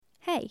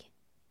Hey,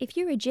 if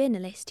you're a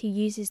journalist who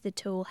uses the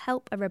tool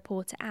Help a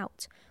Reporter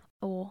Out,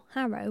 or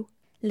Harrow,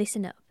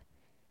 listen up.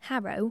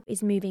 Harrow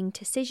is moving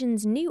to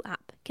Cision's new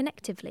app,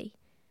 Connectively.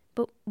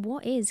 But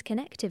what is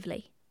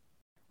Connectively?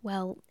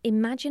 Well,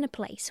 imagine a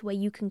place where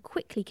you can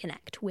quickly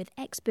connect with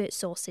expert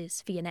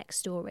sources for your next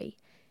story.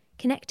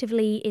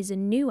 Connectively is a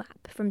new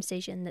app from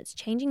Cision that's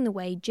changing the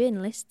way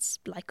journalists,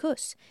 like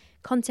us,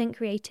 content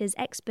creators,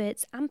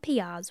 experts and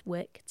PRs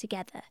work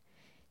together.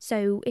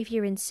 So if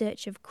you're in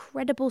search of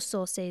credible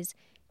sources,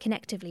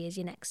 Connectively is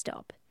your next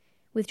stop.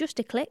 With just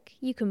a click,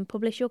 you can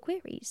publish your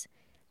queries.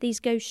 These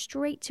go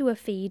straight to a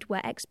feed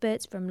where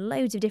experts from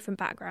loads of different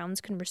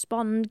backgrounds can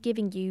respond,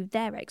 giving you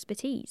their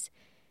expertise.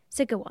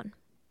 So go on,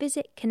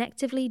 visit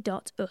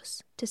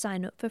connectively.us to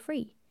sign up for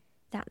free.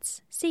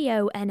 That's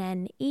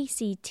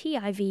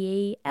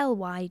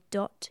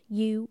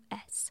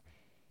connectively.us.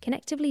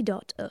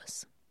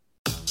 Connectively.us.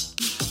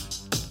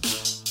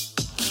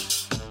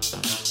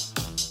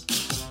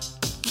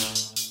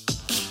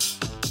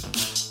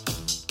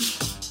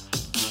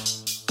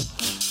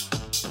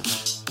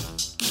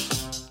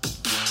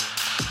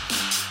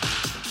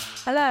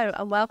 Hello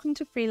and welcome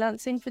to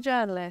Freelancing for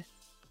Journalists.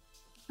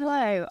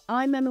 Hello,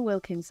 I'm Emma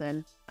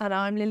Wilkinson. And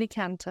I'm Lily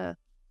Cantor.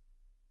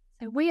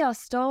 So we are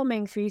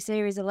storming through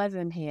Series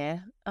 11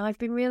 here. I've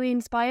been really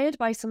inspired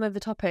by some of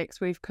the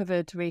topics we've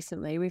covered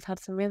recently. We've had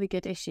some really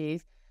good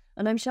issues,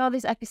 and I'm sure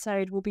this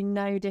episode will be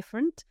no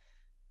different.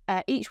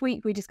 Each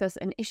week we discuss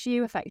an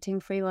issue affecting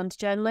freelance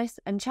journalists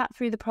and chat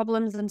through the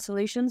problems and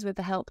solutions with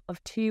the help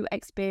of two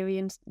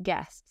experienced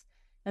guests.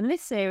 And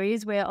this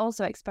series, we're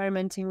also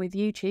experimenting with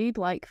YouTube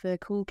like the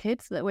cool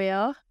kids that we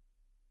are.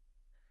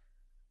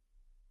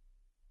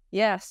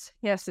 Yes,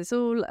 it's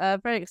all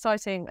very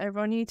exciting over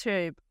on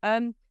YouTube.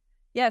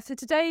 So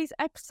today's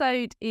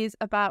episode is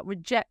about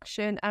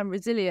rejection and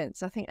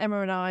resilience. I think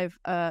Emma and I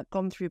have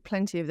gone through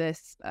plenty of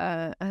this,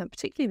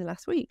 particularly in the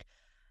last week.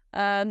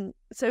 So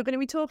we're going to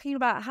be talking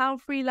about how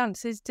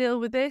freelancers deal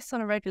with this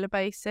on a regular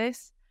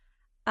basis.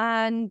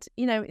 And,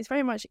 it's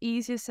very much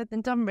easier said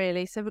than done,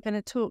 really. So we're going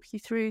to talk you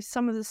through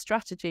some of the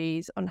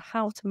strategies on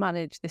how to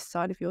manage this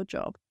side of your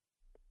job.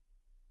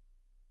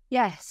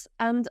 Yes,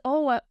 and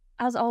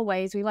as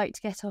always, we like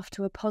to get off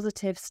to a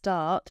positive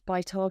start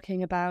by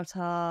talking about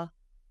our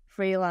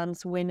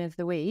freelance win of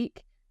the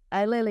week.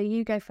 Lily,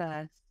 you go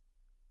first.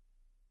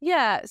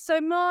 Yeah,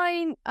 so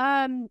mine,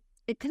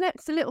 it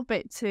connects a little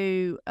bit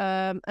to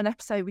an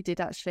episode we did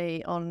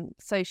actually on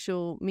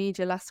social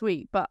media last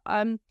week. But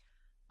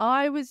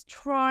I was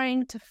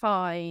trying to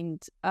find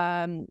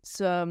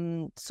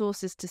some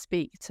sources to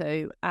speak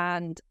to,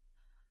 and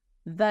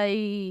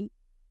they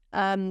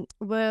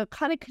were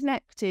kind of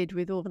connected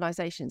with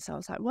organisations. So I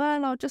was like,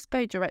 well, I'll just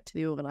go direct to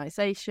the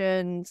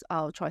organisations.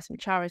 I'll try some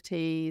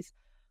charities.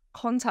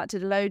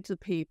 Contacted loads of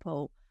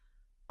people.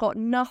 Got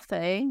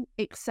nothing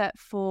except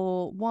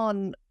for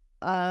one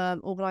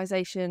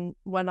organisation.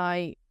 When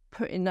I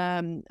put in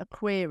a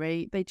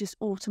query, they just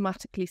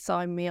automatically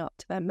signed me up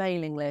to their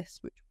mailing list,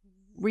 which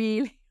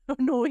really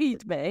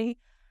annoyed me.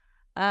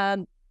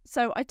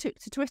 So I took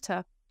to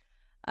Twitter,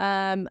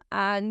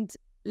 and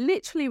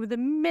literally with a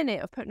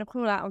minute of putting a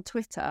call out on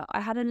Twitter,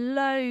 I had a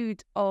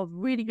load of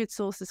really good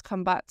sources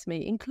come back to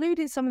me,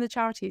 including some of the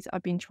charities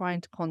I've been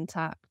trying to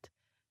contact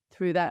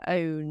through their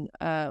own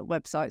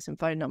websites and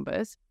phone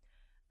numbers.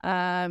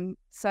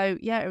 So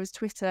yeah, it was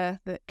Twitter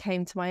that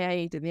came to my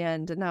aid in the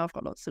end, and now I've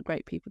got lots of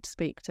great people to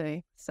speak to.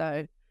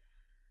 So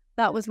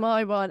that was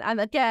my one.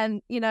 And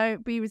again,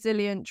 be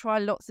resilient, try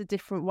lots of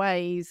different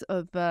ways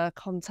of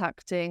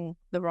contacting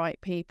the right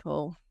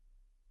people.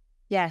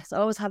 Yes,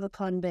 always have a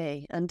plan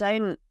B. And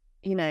don't,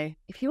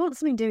 if you want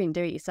something doing,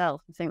 do it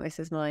yourself. I think this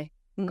is my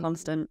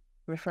constant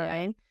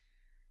refrain.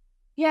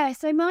 Yeah,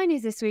 so mine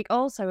is this week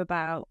also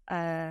about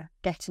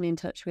getting in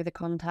touch with a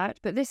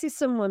contact. But this is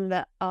someone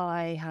that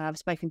I have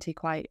spoken to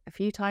quite a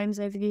few times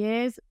over the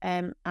years.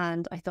 And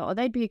I thought,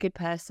 they'd be a good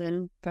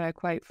person for a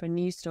quote for a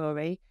news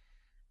story.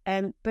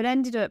 But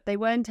ended up, they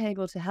weren't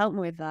able to help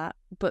me with that,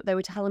 but they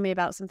were telling me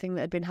about something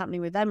that had been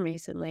happening with them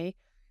recently.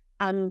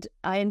 And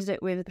I ended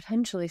up with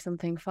potentially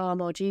something far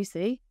more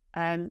juicy.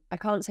 I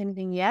can't say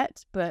anything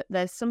yet, but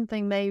there's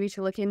something maybe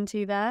to look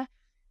into there.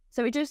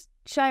 So it just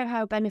shows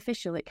how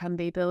beneficial it can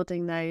be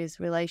building those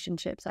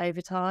relationships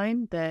over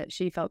time, that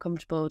she felt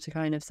comfortable to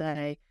kind of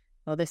say,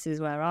 well, this is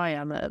where I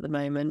am at the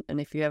moment.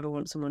 And if you ever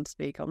want someone to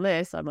speak on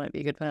this, I might be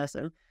a good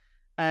person.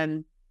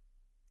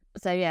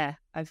 So yeah,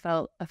 I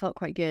felt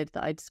quite good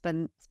that I'd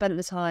spent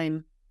the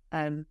time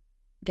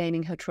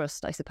gaining her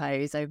trust, I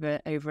suppose, over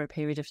a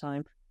period of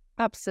time.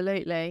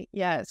 Absolutely.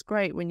 Yeah, it's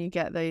great when you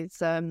get those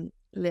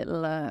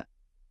little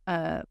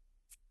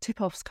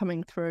tip-offs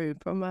coming through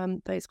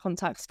from those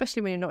contacts,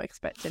 especially when you're not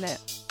expecting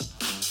it.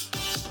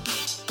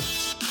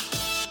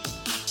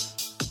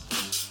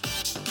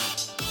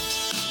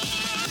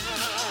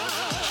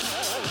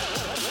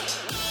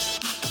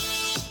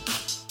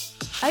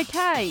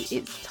 Okay,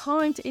 it's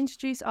time to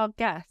introduce our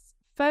guests.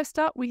 First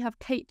up, we have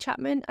Kate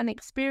Chapman, an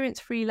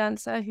experienced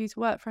freelancer who's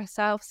worked for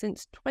herself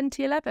since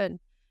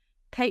 2011.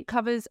 Kate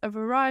covers a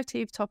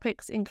variety of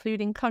topics,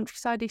 including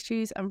countryside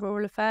issues and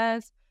rural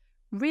affairs,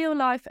 real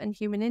life and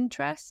human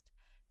interest,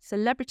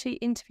 celebrity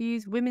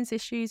interviews, women's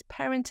issues,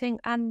 parenting,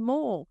 and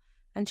more.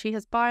 And she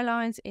has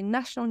bylines in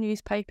national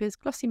newspapers,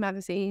 glossy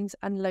magazines,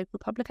 and local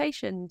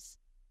publications.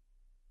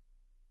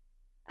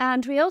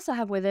 And we also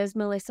have with us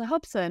Melissa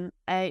Hobson,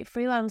 a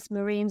freelance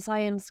marine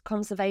science,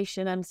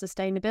 conservation and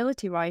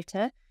sustainability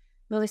writer.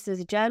 Melissa's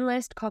a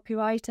journalist,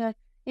 copywriter,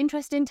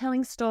 interested in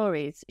telling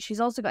stories.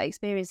 She's also got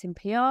experience in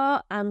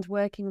PR and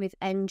working with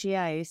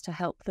NGOs to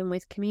help them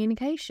with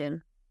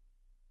communication.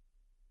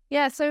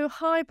 Yeah, so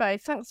hi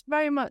both. Thanks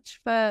very much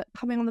for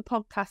coming on the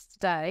podcast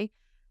today.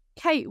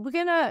 Kate, we're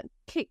going to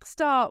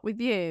kickstart with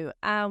you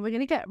and we're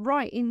going to get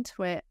right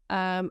into it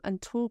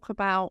and talk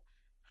about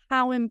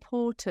how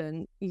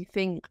important you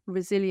think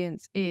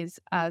resilience is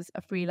as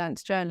a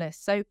freelance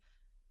journalist. So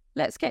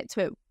let's get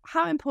to it.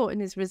 How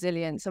important is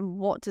resilience and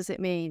what does it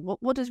mean?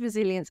 What does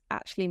resilience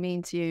actually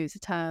mean to you as a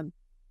term?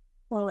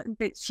 Well,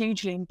 it's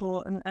hugely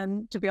important.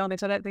 And to be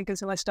honest, I don't think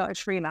until I started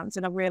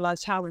freelancing, I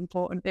realised how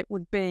important it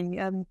would be.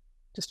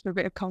 Just for a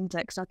bit of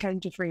context, I came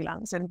to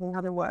freelancing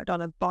having worked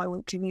on a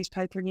bi-weekly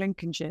newspaper in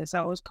Lincolnshire.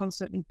 So I was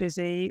constantly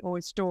busy,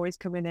 always stories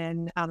coming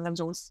in, and there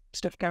was always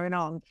stuff going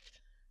on.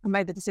 I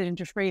made the decision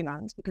to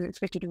freelance because it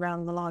fitted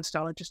around the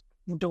lifestyle.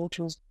 My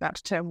daughter was about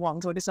to turn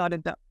 1, so I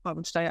decided that I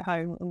would stay at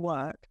home and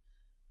work.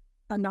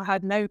 And I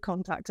had no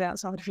contacts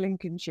outside of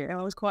Lincolnshire.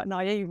 I was quite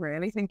naive,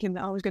 really, thinking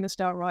that I was going to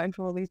start writing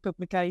for all these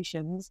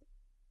publications.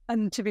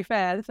 And to be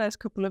fair, the first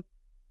couple of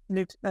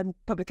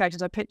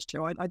publications I pitched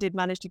to, I did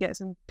manage to get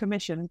some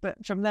commission.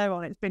 But from there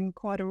on, it's been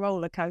quite a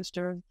roller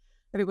coaster.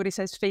 Everybody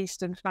says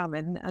feast and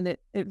famine, and it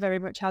very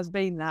much has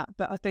been that.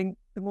 But I think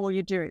the more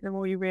you do it, the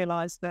more you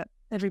realise that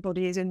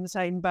everybody is in the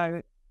same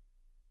boat,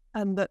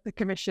 and that the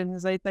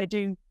commissions, they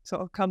do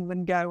sort of come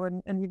and go,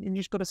 and you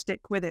just got to stick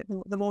with it.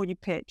 The more you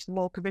pitch, the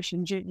more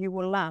commissions you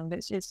will land.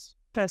 It's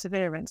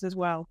perseverance as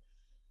well.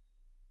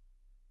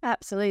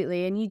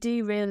 Absolutely. And you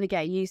do really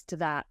get used to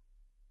that,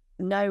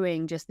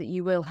 knowing just that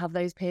you will have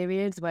those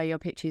periods where your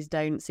pitches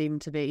don't seem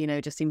to be,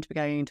 just seem to be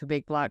going into a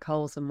big black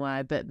hole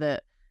somewhere, but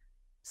that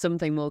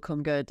something will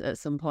come good at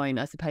some point.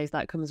 I suppose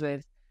that comes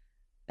with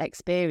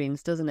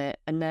experience, doesn't it?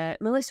 And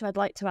Melissa, I'd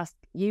like to ask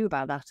you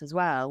about that as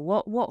well.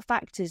 What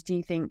factors do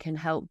you think can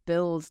help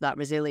build that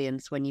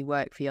resilience when you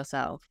work for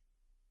yourself?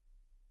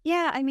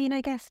 Yeah, I mean,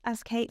 I guess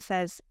as Kate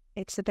says,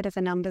 it's a bit of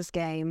a numbers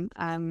game.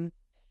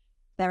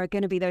 There are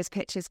going to be those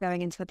pitches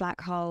going into the black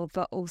hole,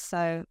 but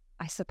also,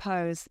 I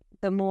suppose,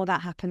 the more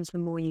that happens, the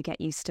more you get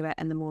used to it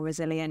and the more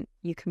resilient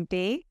you can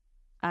be.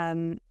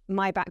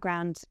 My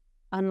background,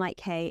 unlike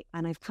Kate,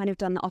 and I've kind of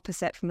done the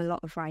opposite from a lot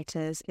of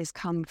writers, is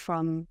come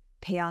from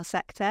PR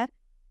sector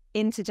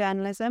into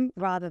journalism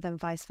rather than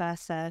vice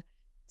versa.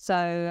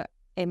 So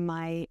in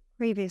my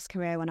previous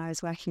career, when I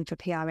was working for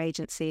PR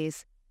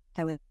agencies,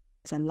 there was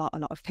a lot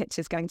of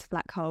pitches going to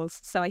black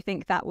holes. So I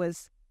think that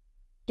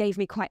gave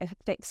me quite a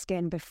thick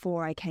skin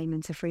before I came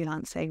into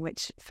freelancing,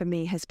 which for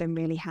me has been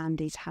really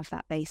handy to have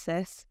that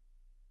basis.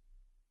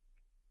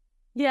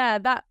 Yeah,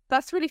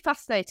 that's really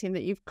fascinating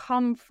that you've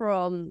come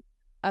from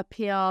a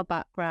PR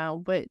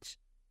background, which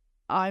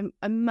I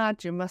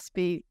imagine must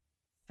be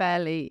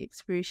fairly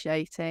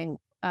excruciating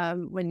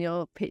when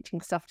you're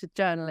pitching stuff to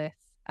journalists,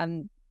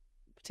 and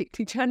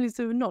particularly journalists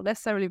who are not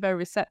necessarily very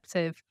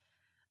receptive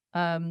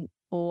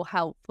or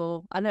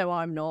helpful. I know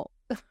I'm not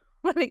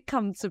when it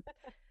comes to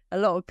a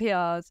lot of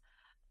PRs.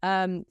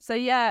 So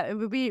yeah, it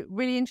would be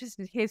really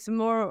interesting to hear some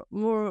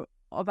more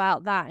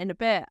about that in a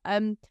bit.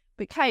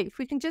 But Kate, if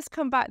we can just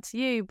come back to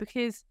you,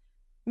 because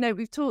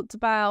we've talked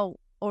about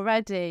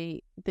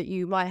already that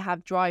you might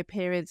have dry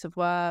periods of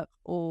work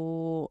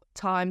or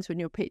times when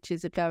your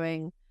pitches are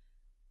going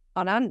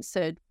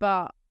unanswered,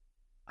 but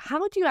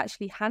how do you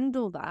actually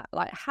handle that?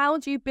 Like, how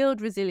do you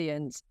build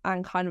resilience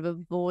and kind of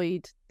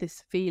avoid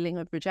this feeling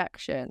of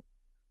rejection?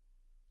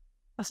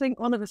 I think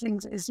one of the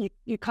things is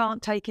you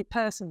can't take it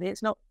personally.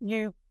 It's not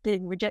you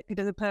being rejected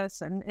as a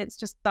person. It's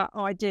just that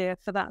idea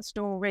for that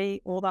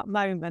story or that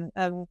moment.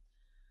 So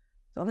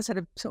I've sort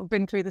of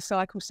been through the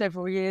cycle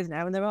several years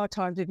now, and there are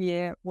times of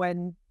year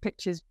when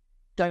pitches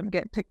don't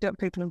get picked up.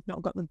 People have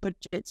not got the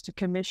budgets to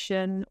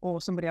commission,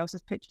 or somebody else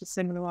has pitched a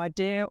similar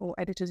idea, or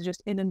editors are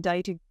just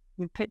inundated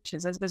with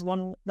pitches. There's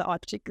one that I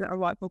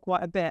write for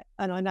quite a bit,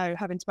 and I know,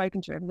 having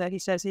spoken to him, that he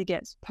says he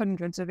gets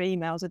hundreds of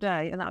emails a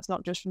day, and that's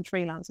not just from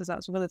freelancers,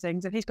 that's from other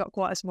things. And he's got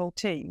quite a small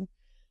team.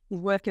 He's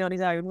working on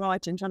his own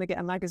writing, trying to get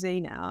a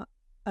magazine out,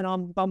 and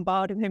I'm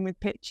bombarding him with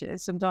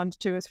pitches, sometimes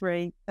 2 or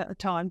 3 at a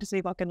time, to see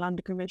if I can land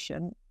a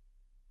commission.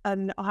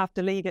 And I have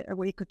to leave it a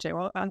week or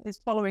 2. And it's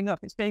following up.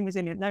 It's being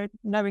resilient,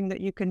 knowing that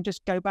you can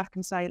just go back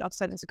and say, I've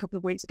sent this a couple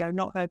of weeks ago,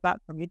 not heard back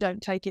from you.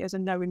 Don't take it as a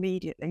no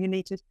immediately. You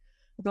need to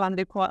have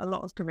landed quite a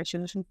lot of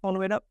commissions and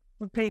follow it up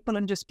with people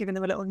and just giving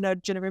them a little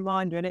nudge and a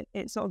reminder. And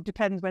it sort of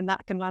depends when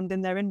that can land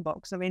in their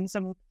inbox. I mean,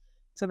 some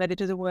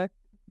editors are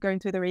going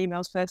through their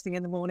emails first thing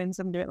in the morning,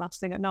 some do it last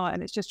thing at night.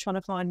 And it's just trying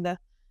to find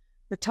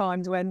the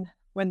times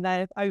when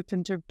they're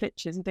open to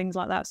pitches and things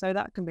like that. So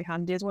that can be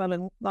handy as well.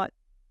 And like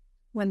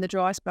when the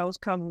dry spells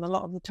come, a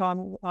lot of the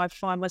time I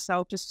find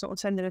myself just sort of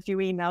sending a few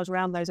emails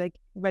around those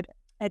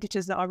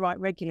editors that I write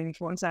regularly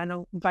for and saying,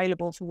 I'm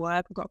available for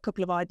work. I've got a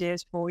couple of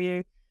ideas for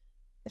you.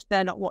 If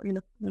they're not what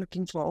you're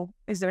looking for,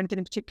 is there anything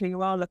in particular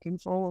you are looking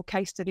for, or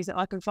case studies that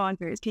I can find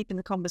for you? It's keeping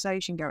the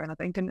conversation going, I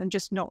think, and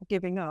just not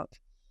giving up.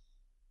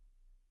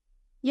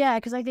 Yeah,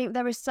 because I think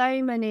there are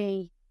so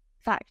many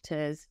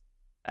factors.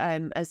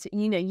 As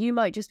you know, you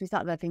might just be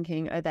sat there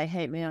thinking, oh, they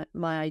hate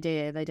my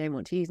idea, they don't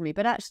want to use me,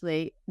 but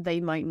actually they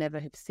might never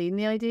have seen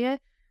the idea.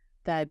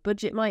 Their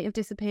budget might have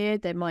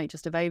disappeared. They might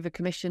just have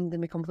over-commissioned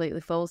and be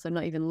completely full, so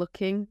not even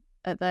looking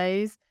at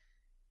those.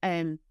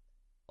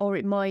 Or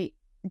it might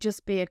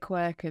just be a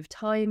quirk of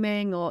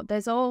timing, or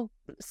there's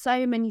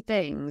so many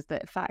things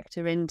that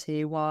factor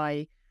into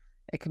why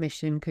a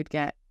commission could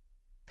get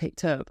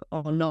picked up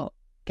or not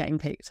getting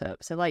picked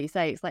up. So like you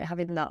say, it's like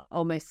having that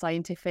almost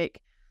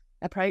scientific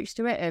approach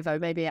to it of, oh,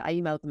 maybe I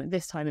emailed them at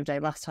this time of day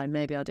last time,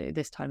 maybe I'll do it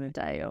this time of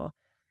day, or,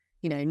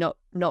 you know,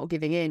 not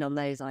giving in on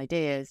those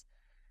ideas.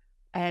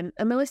 And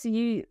Melissa,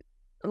 you,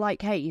 like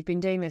Kate, you've been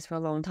doing this for a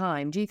long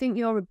time. Do you think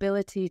your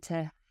ability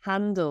to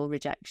handle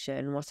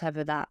rejection,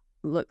 whatever that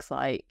looks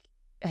like,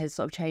 has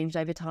sort of changed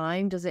over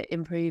time? Does it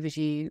improve as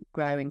you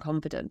grow in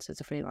confidence as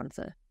a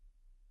freelancer?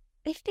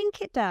 I think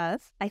it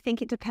does. I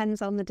think it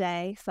depends on the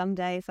day. Some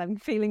days I'm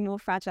feeling more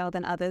fragile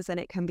than others and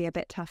it can be a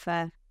bit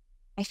tougher.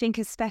 I think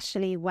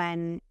especially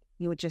when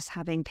you're just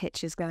having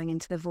pitches going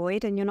into the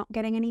void and you're not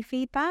getting any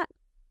feedback.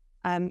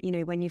 You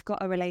know, when you've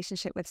got a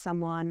relationship with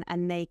someone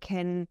and they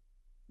can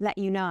let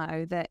you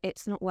know that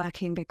it's not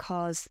working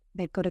because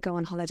they've got to go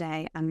on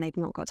holiday and they've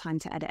not got time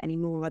to edit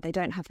anymore, or they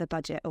don't have the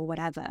budget or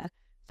whatever,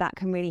 that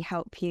can really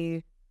help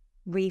you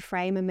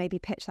reframe and maybe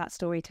pitch that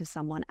story to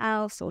someone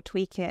else or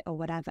tweak it or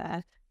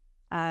whatever.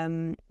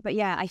 But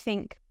yeah, I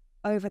think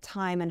over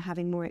time and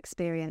having more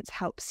experience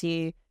helps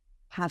you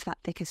have that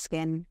thicker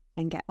skin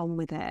and get on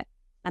with it.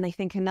 And I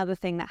think another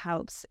thing that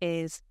helps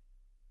is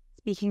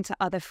speaking to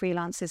other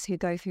freelancers who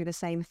go through the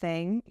same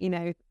thing. You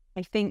know,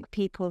 I think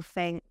people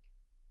think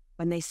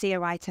when they see a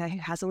writer who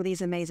has all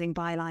these amazing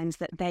bylines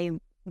that they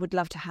would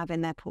love to have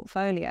in their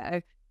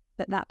portfolio,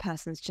 that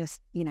person's just,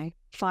 you know,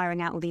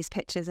 firing out all these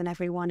pitches and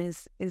everyone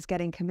is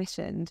getting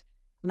commissioned.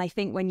 And I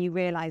think when you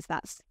realize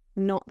that's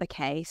not the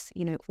case,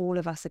 you know, all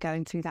of us are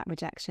going through that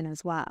rejection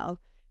as well.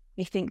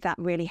 I think that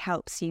really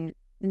helps you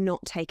not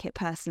take it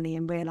personally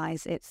and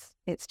realize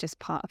it's just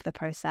part of the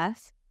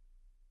process.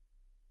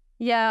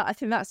 Yeah, I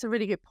think that's a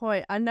really good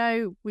point. I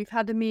know we've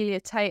had Amelia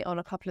Tate on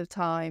a couple of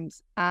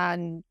times,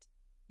 and,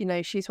 you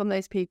know, she's one of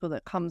those people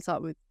that comes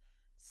up with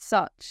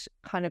such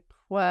kind of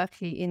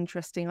quirky,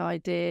 interesting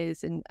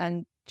ideas,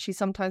 and she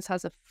sometimes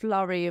has a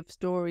flurry of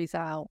stories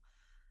out.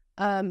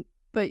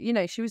 But, you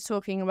know, she was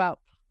talking about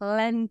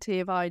plenty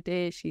of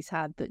ideas she's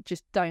had that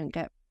just don't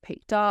get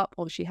picked up,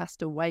 or she has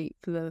to wait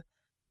for the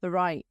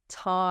right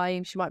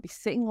time. She might be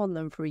sitting on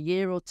them for a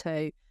year or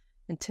two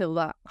until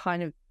that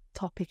kind of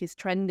topic is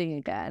trending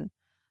again.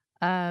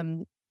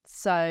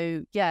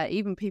 So yeah,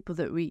 even people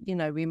that we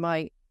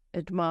might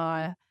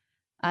admire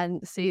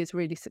and see as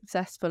really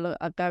successful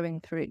are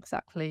going through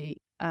exactly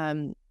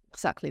the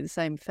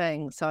same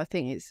thing. So I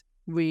think it's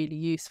really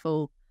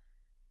useful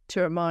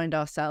to remind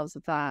ourselves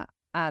of that.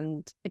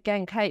 And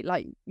again, Kate,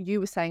 like you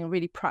were saying, a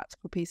really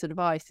practical piece of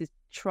advice is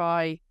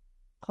try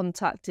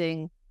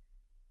contacting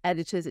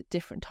editors at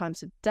different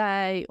times of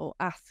day, or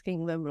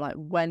asking them like,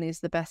 when is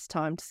the best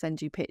time to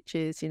send you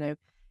pitches? You know,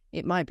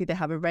 it might be they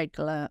have a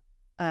regular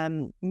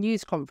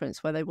news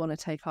conference where they want to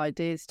take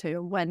ideas to,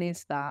 and when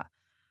is that?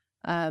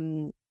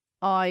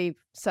 I've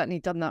certainly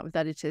done that with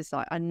editors.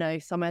 Like I know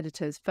some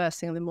editors, first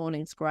thing in the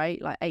morning is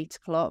great, like 8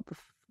 o'clock,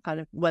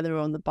 kind of whether they're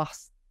on the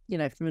bus, you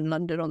know, from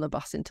London on the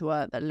bus into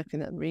work, they're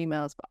looking at their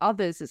emails. But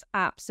others, there's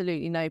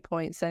absolutely no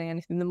point sending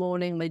anything in the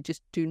morning. They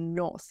just do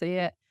not see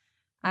it.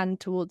 And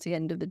towards the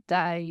end of the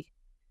day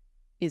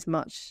is a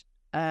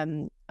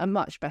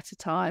much better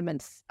time,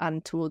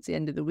 and towards the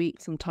end of the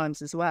week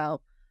sometimes as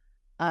well.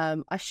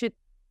 I should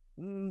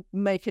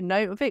make a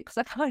note of it, because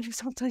I kind of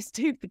sometimes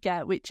do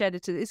forget which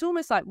editor. It's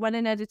almost like when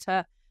an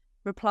editor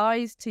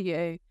replies to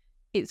you,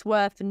 it's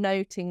worth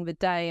noting the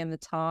day and the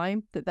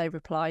time that they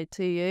replied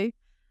to you,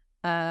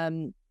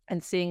 and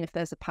seeing if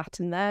there's a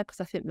pattern there,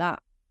 because I think that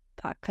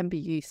can be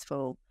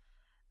useful.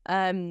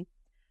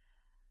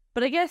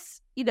 But I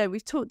guess, you know,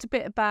 we've talked a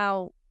bit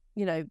about,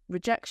 you know,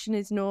 rejection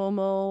is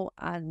normal,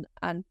 and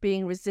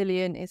being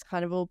resilient is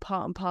kind of all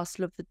part and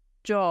parcel of the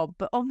job.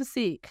 But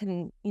obviously it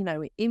can, you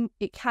know,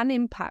 it can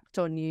impact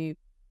on you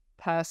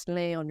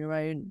personally, on your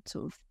own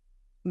sort of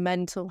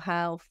mental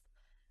health,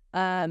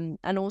 and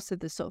also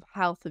the sort of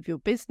health of your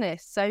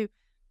business. So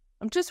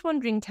I'm just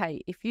wondering,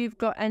 Kate, if you've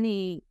got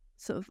any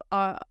sort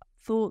of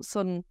thoughts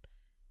on,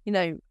 you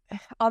know,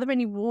 are there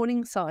any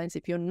warning signs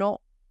if you're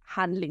not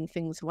handling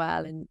things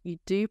well, and you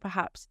do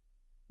perhaps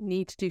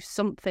need to do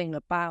something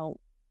about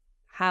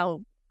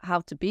how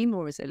to be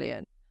more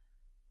resilient?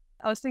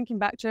 I was thinking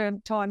back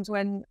to times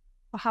when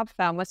I have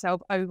found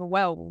myself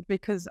overwhelmed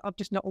because I've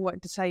just not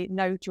wanted to say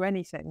no to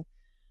anything.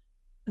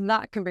 And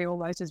that can be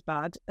almost as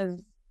bad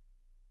as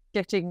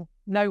getting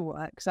no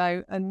work.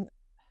 So, and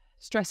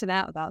stressing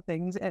out about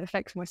things, it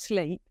affects my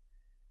sleep.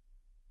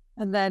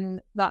 And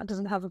then that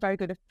doesn't have a very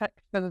good effect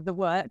for the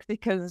work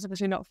because it's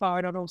obviously not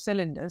firing on all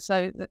cylinders.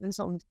 So it's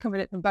sort of coming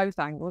at it from both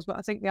angles. But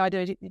I think the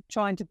idea is you're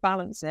trying to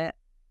balance it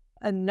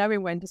and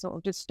knowing when to sort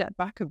of just step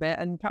back a bit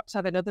and perhaps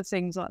having other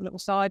things like little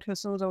side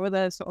hustles or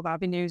other sort of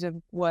avenues of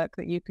work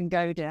that you can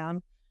go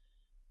down.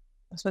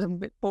 I suppose I'm a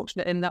bit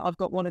fortunate in that I've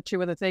got one or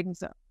two other things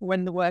that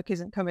when the work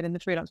isn't coming in the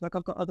freelance work,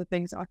 I've got other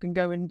things that I can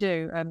go and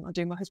do. I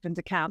do my husband's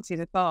accounts,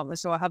 he's a farmer,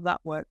 so I have that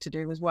work to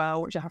do as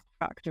well, which I have to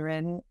factor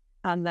in.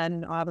 And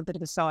then I have a bit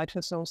of a side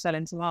hustle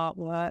selling some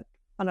artwork.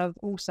 And I've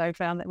also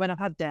found that when I've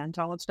had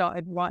downtime, I've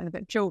started writing a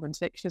bit of children's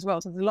fiction as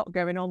well. So there's a lot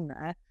going on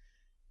there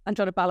and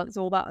trying to balance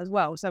all that as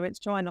well. So it's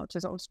trying not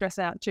to sort of stress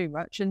out too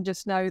much and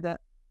just know that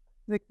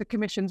the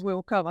commissions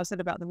will come. I said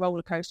about the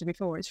roller coaster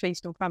before, it's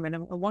feast or famine.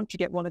 And once you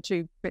get one or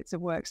two bits of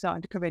work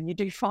starting to come in, you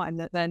do find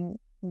that then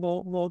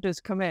more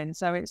does come in.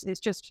 So it's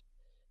just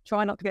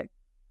try not to get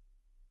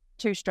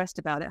too stressed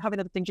about it. Having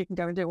other things you can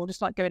go and do, or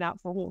just like going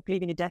out for a walk,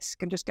 leaving your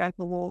desk and just going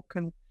for a walk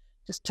and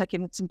just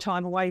taking some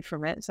time away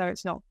from it. So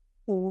it's not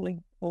all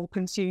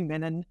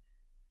consuming. And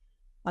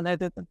I know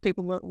that the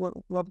people were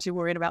obviously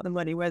worrying about the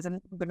money, whereas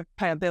I'm going to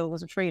pay a bill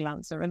as a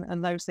freelancer,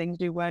 and those things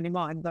do wear in your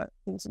mind. But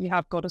you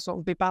have got to sort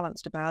of be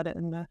balanced about it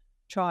and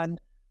try and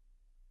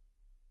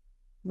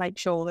make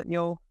sure that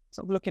you're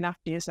sort of looking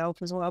after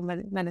yourself as well,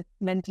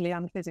 mentally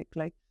and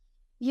physically.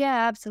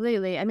 Yeah,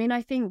 absolutely. I mean,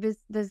 I think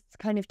there's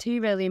kind of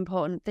two really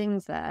important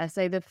things there.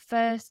 So the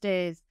first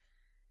is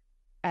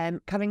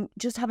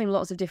having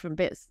lots of different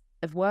bits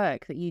of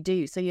work that you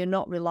do, so you're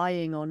not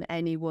relying on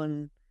any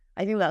one.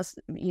 I think that's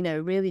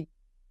really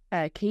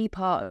a key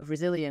part of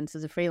resilience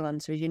as a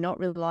freelancer is you're not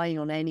relying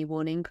on any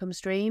one income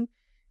stream.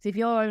 So if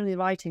you're only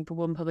writing for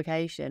one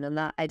publication and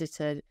that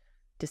editor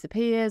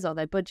disappears or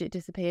their budget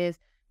disappears,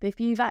 but if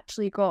you've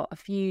actually got a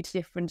few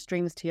different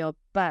strings to your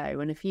bow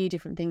and a few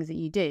different things that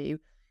you do,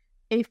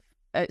 if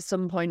at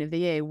some point of the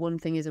year one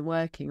thing isn't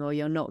working or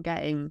you're not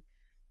getting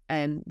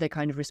the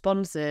kind of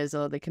responses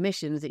or the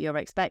commissions that you're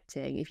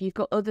expecting, if you've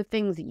got other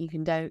things that you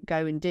can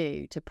go and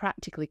do to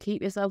practically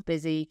keep yourself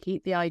busy,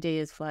 keep the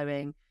ideas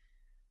flowing,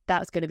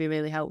 that's going to be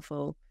really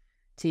helpful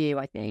to you,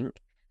 I think.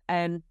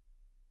 And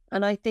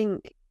I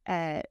think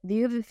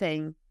the other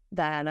thing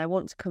there, and I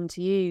want to come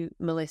to you,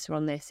 Melissa,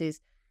 on this, is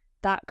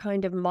that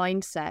kind of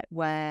mindset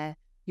where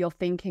you're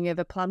thinking of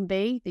a plan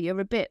B,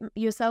 that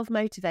you're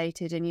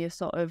self-motivated and you're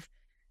sort of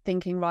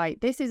thinking,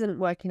 right, this isn't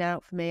working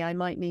out for me. I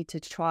might need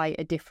to try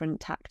a different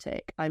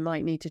tactic. I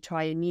might need to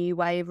try a new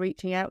way of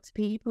reaching out to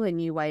people, a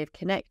new way of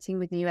connecting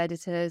with new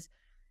editors.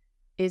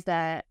 Is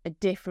there a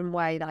different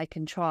way that I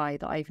can try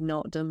that I've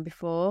not done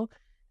before?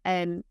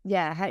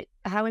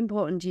 How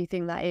important do you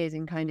think that is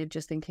in kind of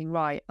just thinking,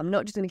 right, I'm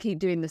not just going to keep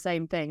doing the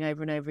same thing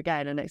over and over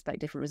again and expect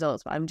different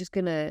results, but I'm just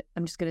gonna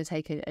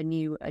take a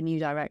new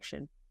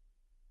direction.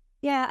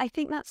 Yeah, I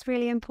think that's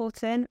really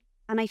important.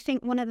 And I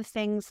think one of the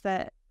things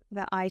that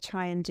I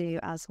try and do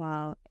as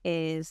well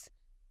is,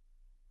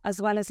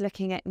 as well as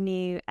looking at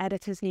new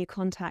editors, new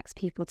contacts,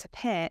 people to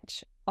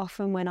pitch,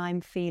 often when I'm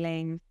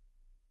feeling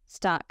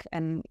stuck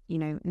and,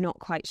 not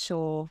quite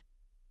sure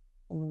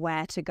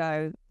where to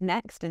go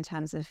next in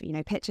terms of,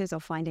 pitches or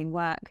finding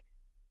work,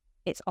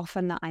 it's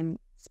often that I'm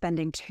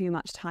spending too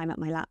much time at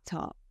my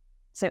laptop.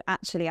 So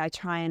actually I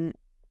try and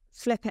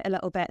flip it a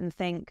little bit and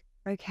think,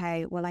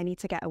 okay, well, I need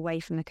to get away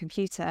from the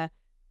computer.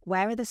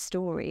 Where are the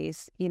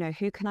stories?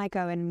 Who can I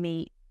go and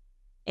meet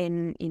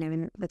in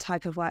the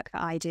type of work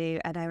that I do?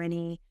 Are there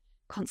any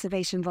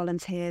conservation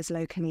volunteers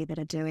locally that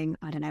are doing,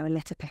 I don't know, a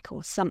litter pick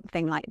or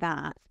something like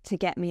that to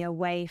get me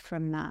away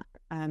from that,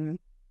 the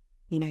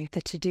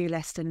to-do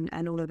list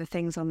and all of the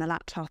things on the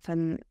laptop,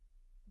 and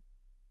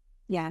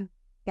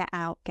get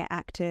out, get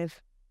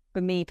active.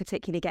 For me,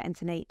 particularly get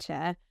into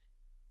nature,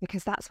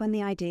 because that's when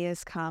the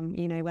ideas come.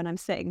 When I'm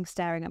sitting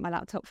staring at my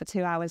laptop for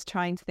 2 hours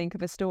trying to think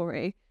of a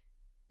story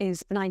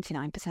is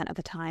 99% of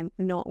the time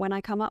not when I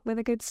come up with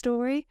a good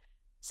story.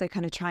 So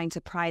kind of trying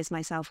to prise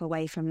myself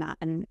away from that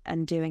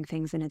and doing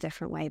things in a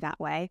different way that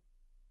way.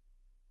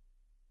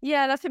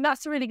 Yeah, and I think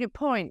that's a really good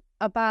point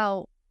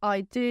about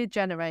idea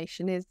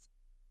generation is,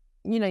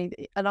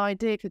 an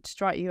idea could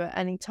strike you at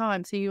any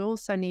time. So you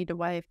also need a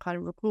way of kind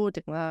of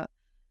recording that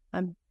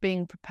and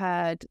being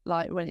prepared,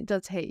 like when it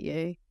does hit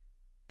you,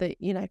 that,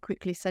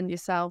 quickly send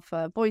yourself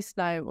a voice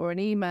note or an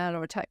email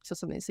or a text or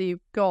something. So you've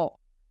got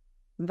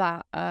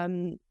that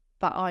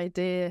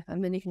idea,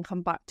 and then you can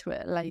come back to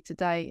it at a later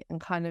date and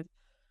kind of,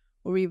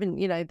 or even,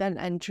 then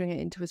entering it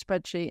into a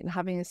spreadsheet and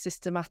having a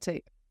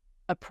systematic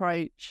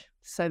approach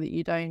so that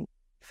you don't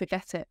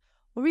forget it,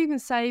 or even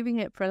saving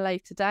it for a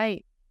later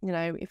date.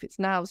 If it's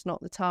now's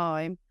not the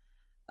time,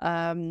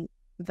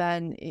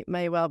 then it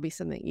may well be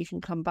something you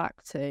can come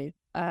back to.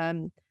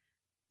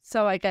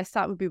 So I guess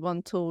that would be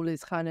one tool,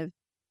 is kind of,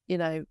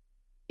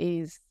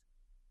 is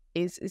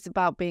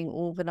about being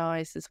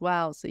organized as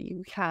well, so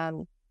you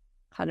can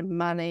kind of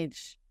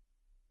manage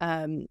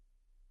your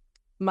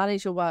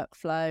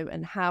workflow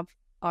and have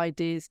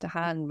ideas to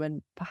hand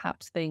when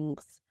perhaps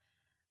things,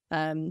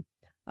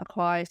 I are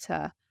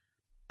quieter.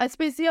 I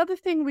suppose the other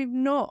thing we've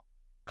not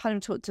kind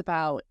of talked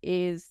about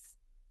is,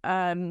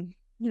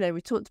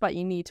 we talked about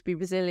you need to be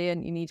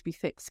resilient, you need to be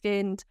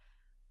thick-skinned,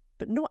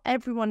 but not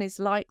everyone is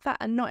like that,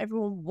 and not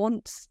everyone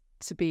wants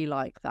to be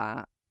like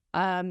that.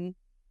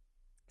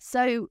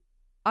 So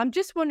I'm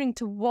just wondering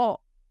to what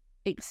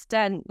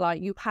extent,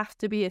 like, you have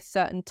to be a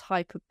certain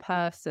type of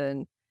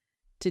person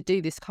to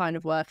do this kind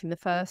of work in the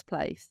first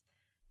place.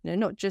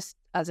 Not just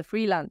as a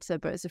freelancer,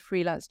 but as a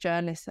freelance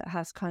journalist that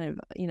has kind of,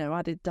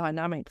 added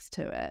dynamics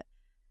to it.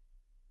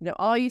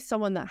 Are you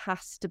someone that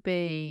has to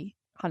be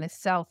kind of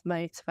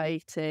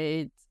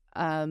self-motivated,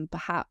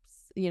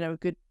 perhaps, a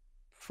good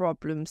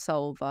problem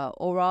solver,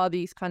 or are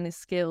these kind of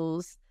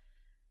skills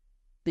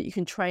that you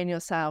can train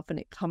yourself and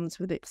it comes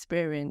with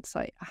experience?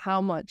 Like,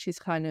 how much is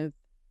kind of,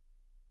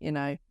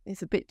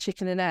 it's a bit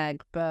chicken and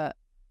egg, but,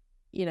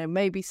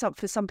 maybe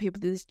for some people,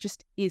 this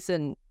just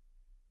isn't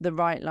the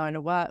right line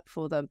of work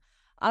for them.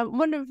 I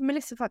wonder if,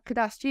 Melissa, if I could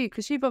ask you,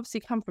 because you've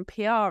obviously come from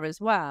PR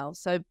as well,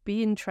 so it'd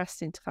be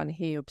interesting to kind of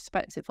hear your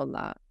perspective on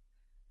that.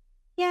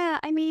 Yeah,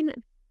 I mean,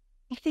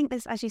 I think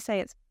this, as you say,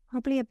 it's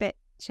probably a bit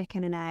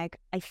chicken and egg.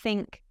 I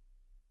think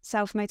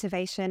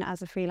self-motivation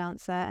as a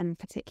freelancer, and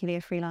particularly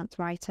a freelance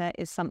writer,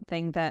 is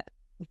something that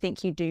I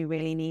think you do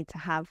really need to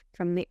have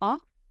from the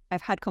off.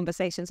 I've had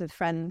conversations with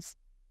friends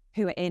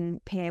who are in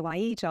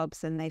PAYE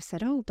jobs, and they've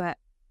said, oh, but,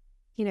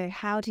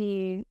 how do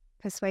you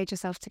persuade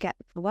yourself to get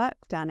the work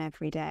done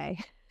every day?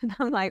 And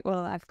I'm like,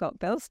 well, I've got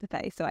bills to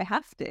pay, so I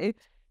have to.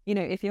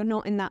 If you're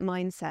not in that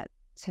mindset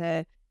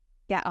to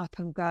get up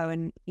and go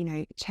and,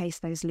 chase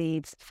those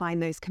leads,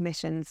 find those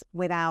commissions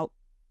without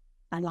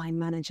a line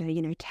manager,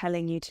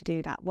 telling you to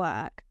do that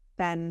work,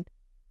 then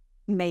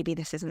maybe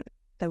this isn't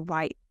the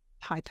right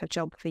type of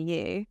job for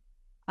you.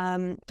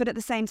 But at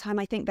the same time,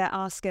 I think there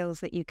are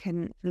skills that you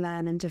can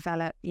learn and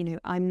develop.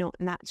 I'm not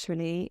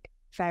naturally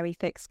very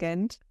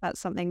thick-skinned. That's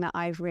something that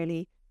I've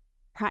really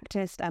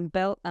practiced and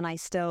built, and I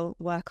still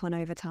work on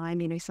over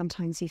time.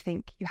 Sometimes you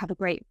think you have a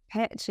great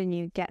pitch and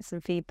you get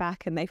some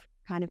feedback and they've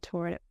kind of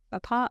tore it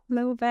apart a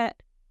little bit,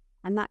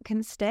 and that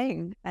can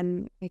sting.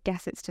 And I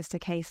guess it's just a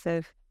case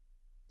of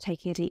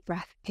taking a deep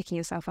breath, picking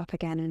yourself up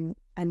again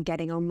and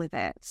getting on with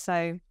it.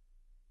 So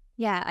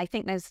yeah, I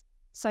think there's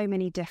so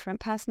many different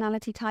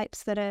personality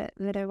types that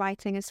are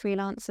writing as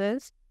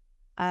freelancers.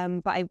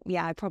 But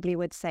I probably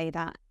would say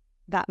that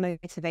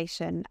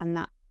motivation and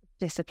that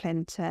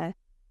discipline to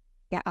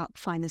get up,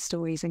 find the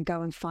stories and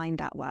go and find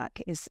that work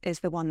is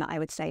the one that I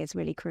would say is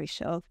really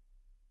crucial.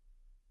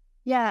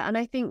 Yeah, and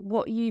I think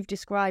what you've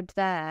described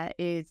there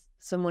is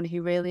someone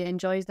who really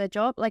enjoys their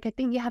job. Like, I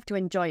think you have to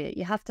enjoy it.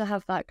 You have to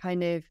have that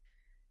kind of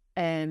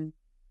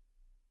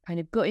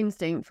gut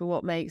instinct for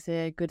what makes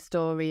a good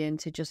story, and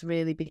to just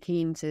really be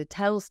keen to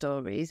tell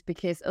stories,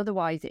 because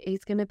otherwise it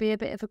is going to be a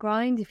bit of a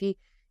grind.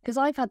 Because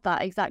I've had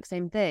that exact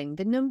same thing.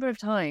 The number of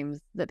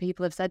times that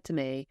people have said to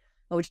me,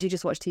 oh, did you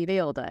just watch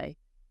TV all day?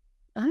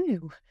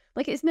 Oh,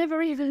 like, it's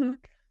never even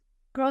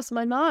crossed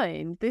my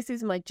mind. This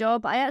is my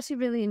job. I actually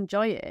really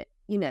enjoy it.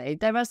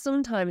 There are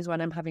some times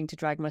when I'm having to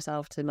drag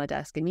myself to my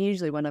desk, and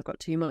usually when I've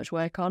got too much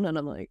work on and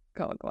I'm like,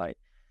 can't quite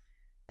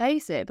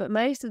face it. But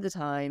most of the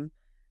time,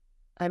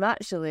 I'm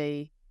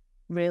actually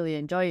really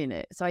enjoying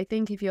it. So I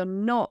think if you're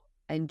not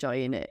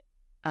enjoying it,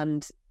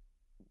 and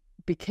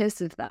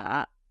because of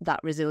that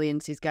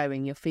resilience is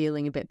going, you're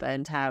feeling a bit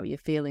burnt out, you're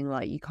feeling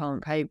like you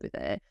can't cope with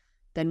it,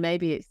 then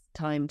maybe it's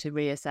time to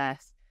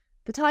reassess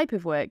the type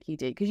of work you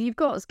do, because you've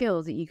got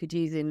skills that you could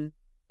use in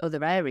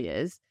other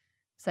areas.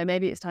 So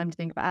maybe it's time to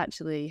think about,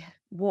 actually,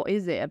 what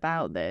is it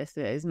about this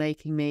that is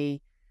making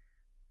me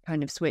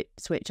kind of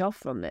switch off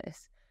from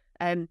this?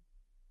 I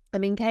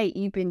mean, Kate,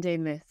 you've been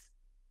doing this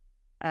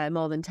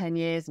more than 10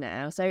 years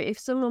now. So if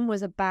someone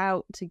was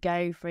about to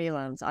go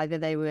freelance, either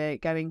they were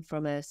going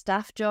from a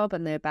staff job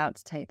and they're about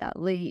to take that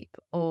leap,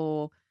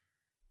 or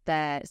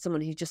they're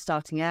someone who's just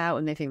starting out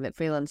and they think that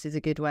freelance is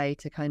a good way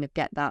to kind of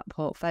get that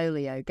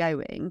portfolio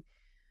going,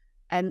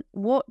 and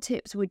what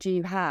tips would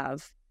you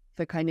have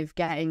for kind of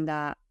getting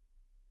that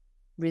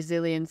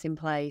resilience in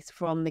place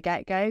from the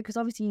get-go? Because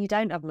obviously you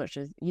don't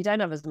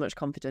have as much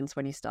confidence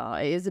when you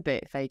start. It is a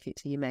bit fake it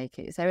till you make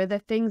it. So are there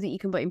things that you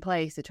can put in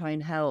place to try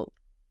and help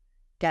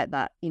get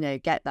that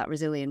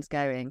resilience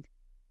going?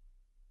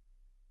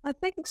 I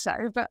think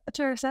so, but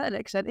to a certain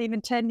extent,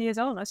 even 10 years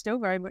on, I still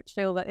very much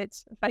feel that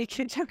it's fake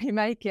it till you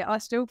make it. I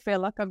still feel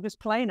like I'm just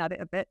playing at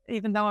it a bit,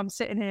 even though I'm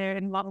sitting here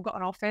and I've got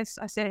an office.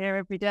 I sit here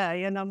every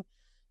day and I'm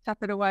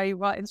tapping away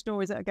writing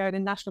stories that are going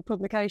in national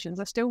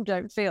publications. I still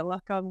don't feel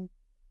like I'm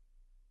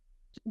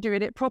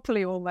doing it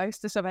properly,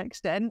 almost, to some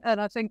extent. And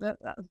I think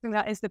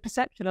that is the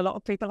perception a lot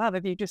of people have.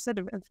 If you just said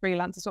a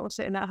freelancer sort of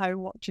sitting at home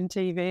watching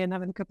TV and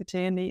having a cup of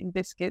tea and eating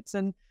biscuits,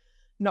 and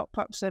not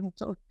perhaps sort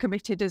of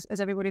committed as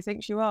everybody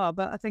thinks you are.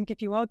 But I think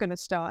if you are going to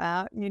start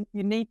out, you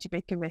need to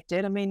be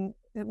committed. I mean,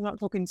 I'm not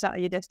talking sat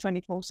at your desk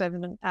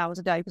 24/7 hours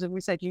a day, because as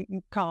we said, you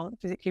can't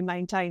physically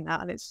maintain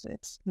that, and it's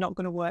not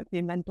going to work for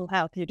your mental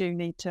health. You do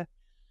need to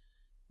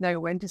know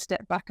when to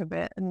step back a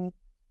bit and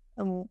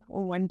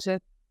when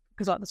to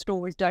because like the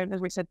stories don't, as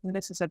we said,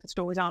 Melissa said, the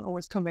stories aren't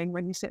always coming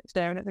when you sit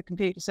staring at the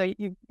computer. So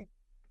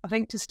I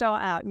think to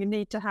start out, you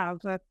need to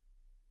have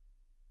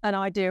an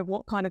idea of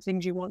what kind of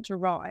things you want to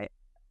write.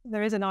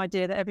 There is an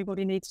idea that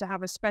everybody needs to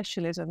have a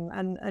specialism,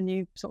 and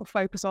you sort of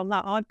focus on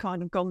that. I've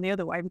kind of gone the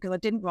other way because I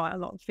didn't write a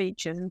lot of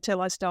features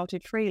until I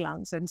started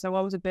freelancing. So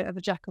I was a bit of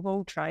a jack of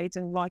all trades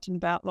and writing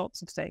about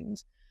lots of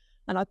things.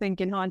 And I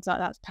think in hindsight,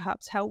 that's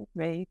perhaps helped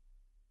me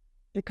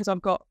because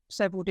I've got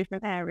several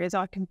different areas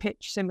I can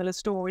pitch similar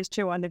stories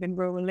to. I live in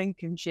rural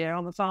Lincolnshire.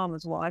 I'm a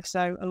farmer's wife.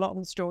 So a lot of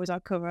the stories I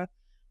cover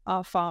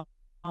are farming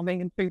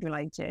and food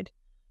related.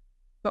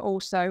 But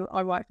also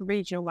I write for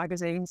regional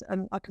magazines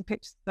and I can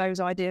pitch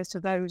those ideas to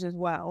those as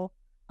well.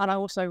 And I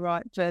also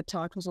write for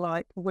titles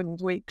like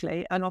Women's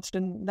Weekly, and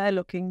often they're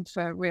looking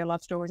for real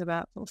life stories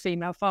about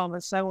female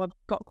farmers. So I've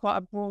got quite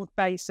a broad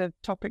base of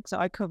topics that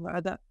I cover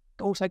that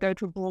also go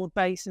to a broad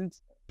base of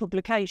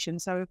publication.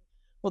 So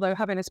although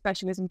having a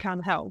specialism can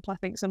help, I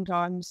think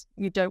sometimes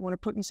you don't want to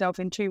put yourself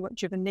in too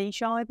much of a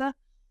niche either.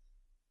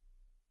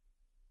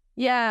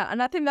 Yeah,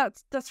 and I think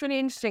that's really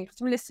interesting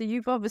because Melissa,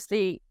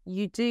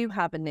 you do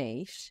have a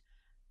niche,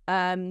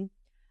 and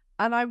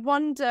I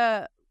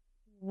wonder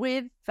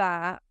with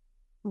that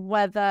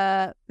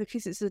whether,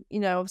 because it's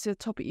obviously a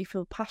topic you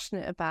feel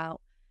passionate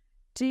about,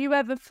 do you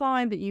ever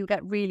find that you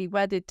get really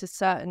wedded to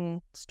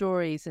certain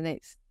stories and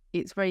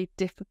it's very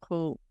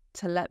difficult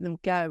to let them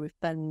go if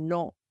they're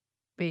not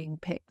being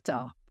picked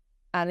up?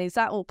 And is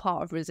that all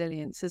part of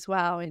resilience as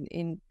well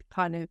in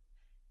kind of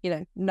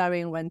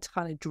knowing when to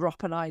kind of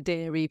drop an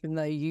idea, even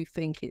though you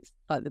think it's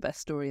like the best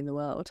story in the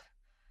world?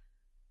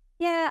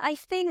 Yeah, I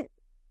think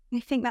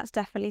that's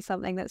definitely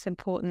something that's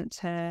important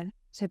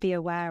to be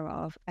aware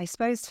of. I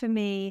suppose for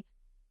me,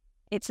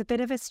 it's a bit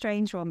of a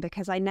strange one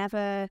because I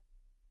never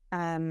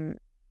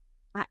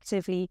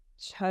actively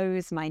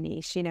chose my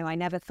niche. I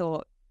never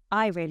thought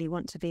I really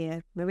want to be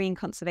a marine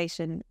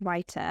conservation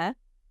writer.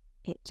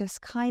 It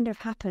just kind of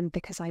happened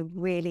because I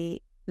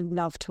really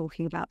love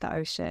talking about the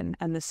ocean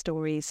and the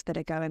stories that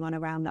are going on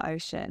around the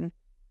ocean.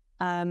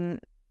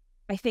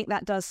 I think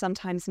that does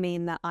sometimes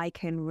mean that I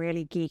can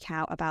really geek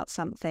out about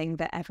something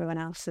that everyone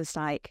else is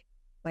like,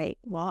 wait,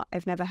 what?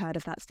 I've never heard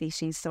of that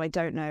species, so I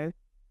don't know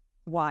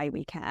why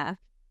we care.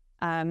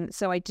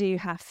 So I do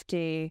have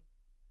to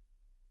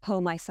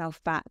pull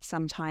myself back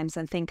sometimes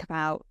and think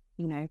about,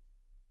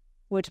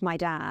 would my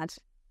dad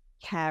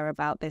care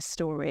about this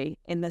story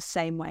in the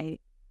same way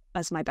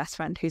as my best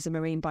friend who's a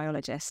marine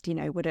biologist?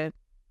 Would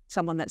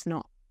someone that's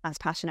not as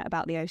passionate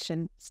about the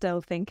ocean still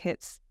think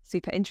it's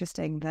super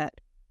interesting that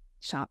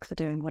sharks are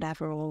doing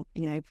whatever, or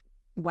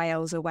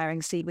whales are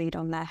wearing seaweed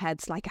on their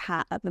heads like a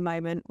hat at the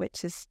moment,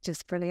 which is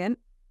just brilliant.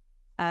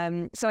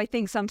 So I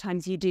think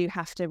sometimes you do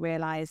have to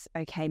realize,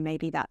 okay,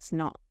 maybe that's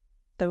not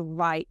the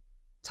right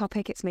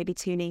topic, it's maybe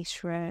too niche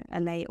for a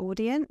lay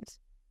audience.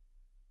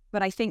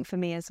 But I think for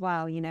me as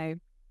well,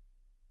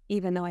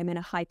 even though I'm in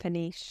a hyper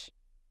niche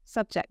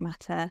subject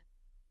matter,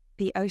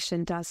 the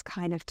ocean does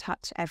kind of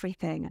touch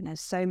everything. And there's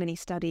so many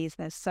studies,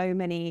 there's so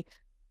many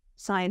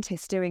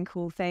scientists doing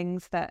cool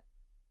things that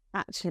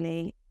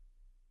actually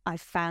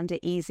I've found it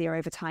easier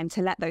over time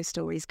to let those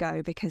stories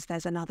go because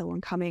there's another one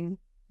coming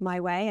my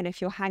way. And if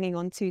you're hanging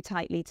on too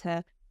tightly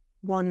to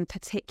one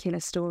particular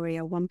story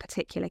or one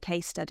particular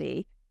case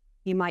study,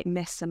 you might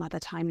miss some other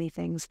timely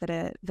things that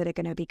are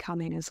going to be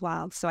coming as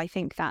well. So I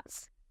think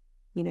that's,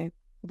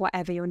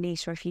 whatever your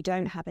niche, or if you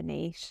don't have a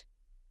niche,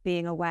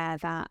 being aware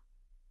that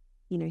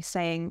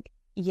saying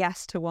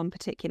yes to one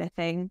particular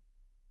thing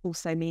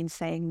also means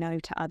saying no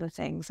to other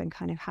things, and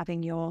kind of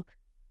having your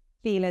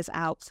feelers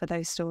out for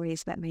those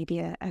stories that maybe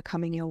are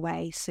coming your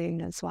way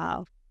soon as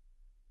well.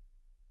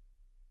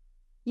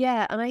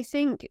 Yeah, and I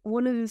think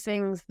one of the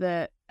things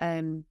that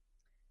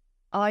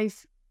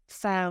I've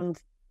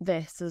found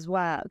this as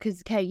well,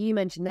 because Kate, you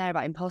mentioned there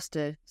about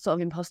imposter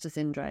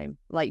syndrome.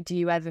 Like, do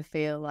you ever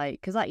feel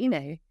like, because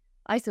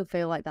I still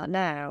feel like that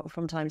now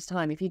from time to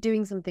time. If you're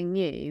doing something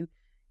new,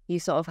 you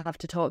sort of have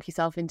to talk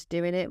yourself into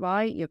doing it,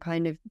 right? You're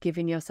kind of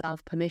giving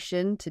yourself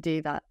permission to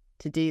do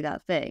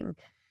that thing.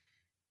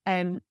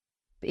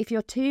 If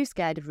you're too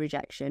scared of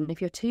rejection, if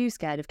you're too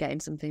scared of getting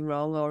something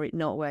wrong or it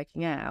not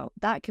working out,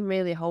 that can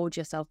really hold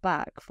yourself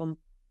back from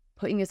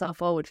putting yourself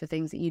forward for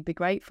things that you'd be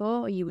great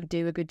for or you would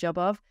do a good job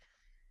of.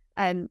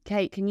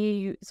 Kate, can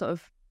you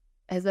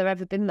has there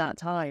ever been that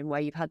time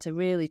where you've had to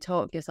really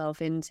talk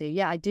yourself into,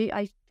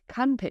 I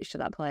can pitch to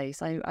that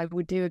place, I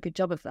would do a good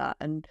job of that,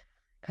 and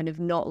kind of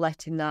not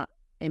letting that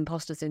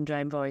imposter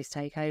syndrome voice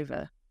take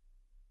over?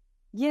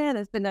 Yeah,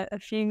 there's been a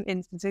few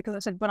instances, because I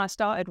said when I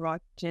started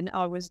writing,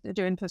 I was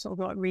doing for sort of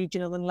like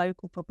regional and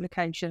local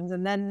publications,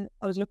 and then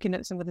I was looking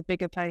at some of the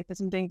bigger papers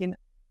and thinking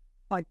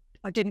I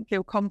didn't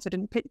feel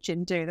confident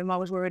pitching to them. I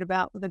was worried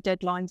about the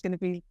deadline's going to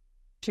be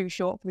too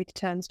short for me to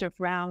turn stuff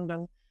around,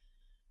 and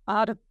I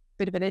had a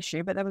bit of an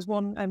issue, but there was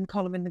one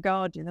column in The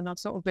Guardian, and I've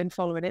sort of been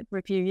following it for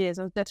a few years.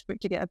 I was desperate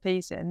to get a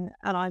piece in,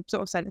 and I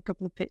sort of sent a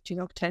couple of pictures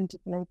off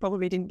tentatively.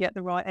 Probably didn't get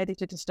the right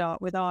editor to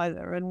start with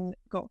either, and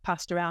got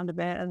passed around a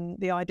bit, and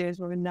the ideas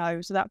were a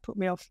no. So that put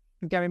me off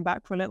from going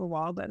back for a little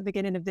while. But at the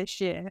beginning of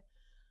this year,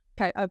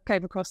 I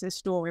came across this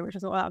story, which I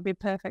thought that would be a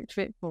perfect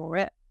fit for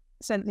it.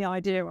 Sent the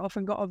idea off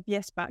and got a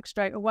yes back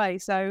straight away.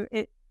 So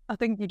I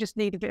think you just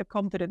need a bit of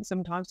confidence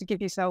sometimes to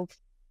give yourself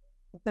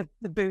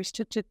the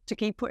boost to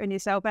keep putting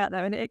yourself out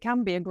there. And it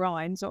can be a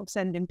grind, sort of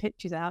sending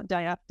pictures out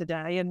day after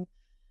day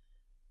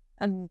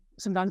and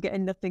sometimes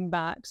getting nothing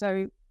back.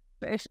 So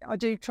but if I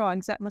do try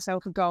and set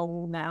myself a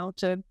goal now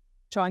to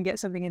try and get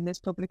something in this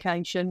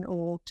publication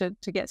or to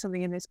get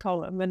something in this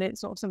column, and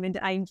it's sort of something to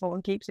aim for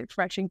and keeps it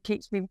fresh and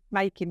keeps me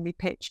making me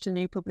pitch to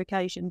new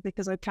publications,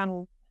 because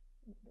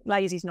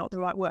lazy is not the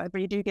right word,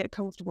 but you do get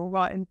comfortable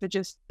writing for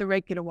just the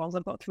regular ones.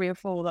 I've got 3 or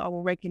 4 that I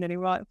will regularly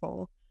write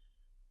for.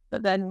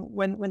 But then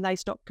when they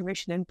stop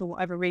commissioning for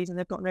whatever reason,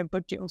 they've got no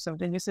budget or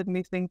something, you're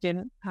suddenly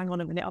thinking, hang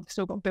on a minute, I've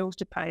still got bills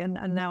to pay. And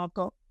now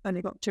I've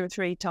only got 2 or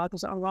 3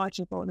 titles that I'm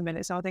writing for at the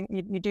minute. So I think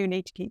you do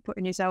need to keep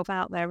putting yourself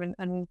out there.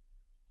 And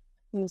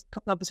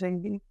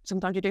obviously,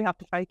 sometimes you do have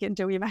to fake it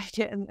until you make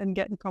it and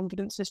get the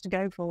confidence just to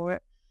go for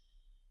it.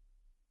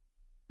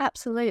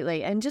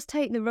 Absolutely. And just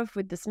take the rough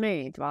with the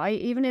smooth, right?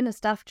 Even in a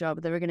staff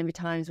job, there are going to be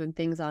times when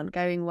things aren't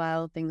going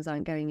well, things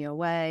aren't going your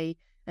way.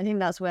 I think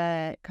that's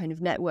where kind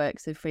of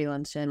networks of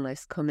freelance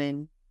journalists come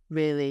in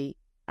really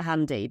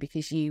handy,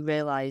 because you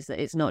realise that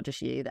it's not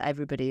just you, that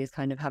everybody is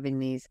kind of having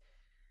these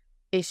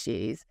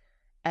issues.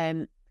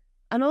 And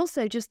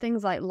also just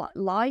things like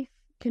life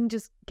can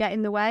just get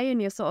in the way,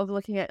 and you're sort of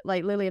looking at,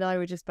 like Lily and I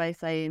were just both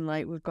saying,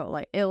 like, we've got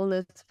like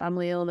illness,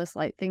 family illness,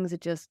 like things are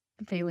just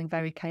feeling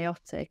very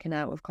chaotic and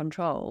out of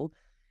control.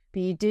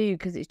 But you do,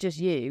 because it's just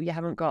you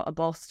haven't got a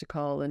boss to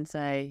call and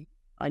say,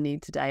 I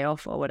need today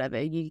off or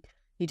whatever.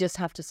 You just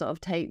have to sort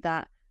of take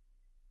that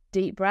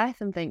deep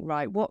breath and think,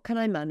 right, what can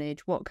I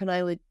manage? What can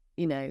I,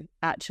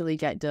 actually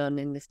get done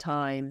in this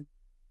time?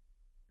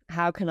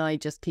 How can I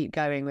just keep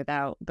going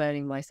without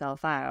burning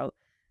myself out?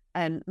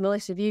 And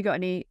Melissa, have you got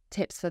any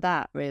tips for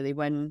that, really,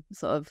 when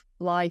sort of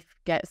life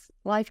gets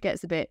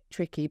a bit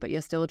tricky, but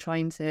you're still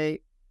trying to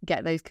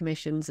get those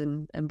commissions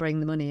and bring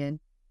the money in?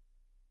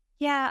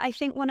 Yeah, I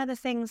think one of the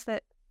things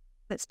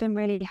that's been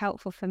really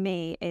helpful for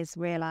me is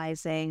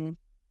realizing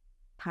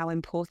how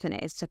important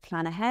it is to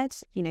plan ahead,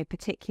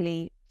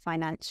 particularly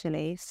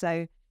financially.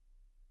 So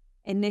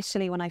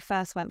initially, when I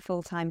first went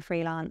full-time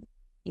freelance,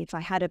 if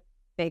I had a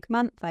big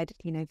month, I'd,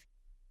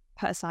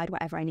 put aside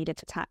whatever I needed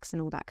for tax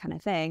and all that kind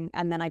of thing,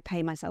 and then I'd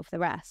pay myself the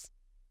rest.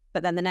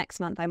 But then the next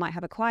month, I might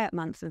have a quiet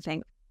month and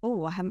think,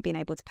 oh, I haven't been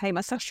able to pay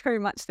myself very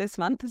much this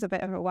month. There's a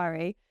bit of a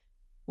worry.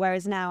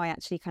 Whereas now I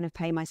actually kind of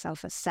pay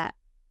myself a set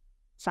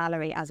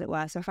salary, as it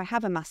were. So if I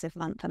have a massive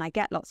month and I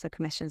get lots of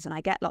commissions and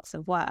I get lots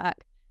of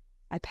work,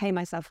 I pay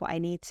myself what I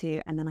need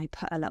to, and then I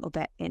put a little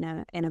bit in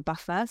a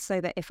buffer, so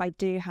that if I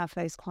do have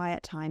those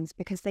quiet times,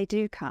 because they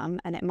do come,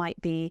 and it might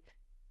be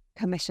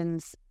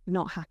commissions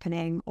not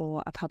happening,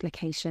 or a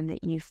publication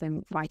that you've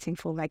been writing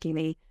for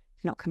regularly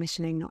not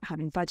commissioning, not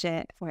having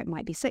budget, or it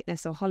might be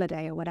sickness or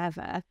holiday or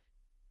whatever,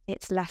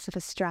 it's less of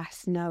a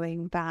stress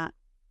knowing that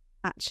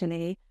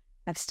actually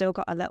I've still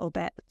got a little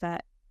bit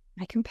that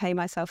I can pay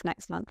myself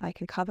next month, I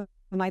can cover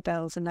my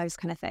bills and those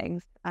kind of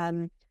things.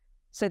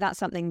 So that's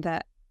something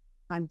that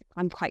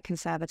I'm quite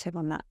conservative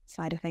on that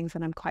side of things,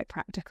 and I'm quite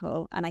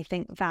practical. And I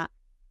think that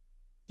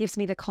gives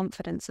me the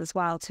confidence as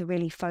well to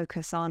really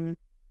focus on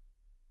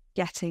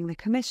getting the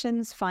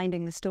commissions,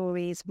 finding the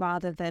stories,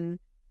 rather than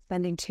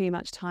spending too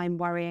much time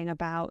worrying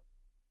about,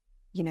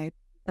 the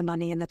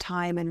money and the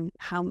time and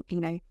how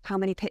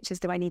many pictures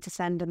do I need to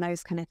send and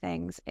those kind of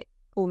things. It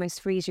almost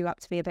frees you up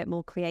to be a bit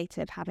more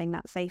creative, having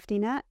that safety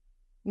net.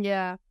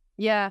 Yeah.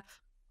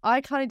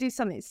 I kind of do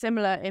something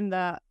similar in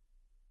that,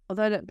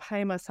 although I don't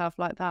pay myself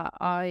like that,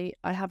 I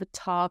have a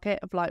target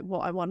of like what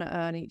I want to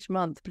earn each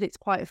month, but it's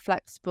quite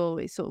flexible.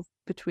 It's sort of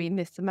between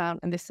this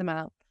amount and this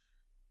amount.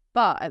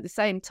 But at the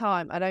same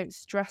time, I don't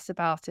stress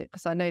about it,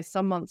 because I know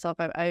some months I'll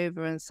go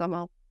over and some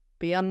I'll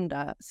be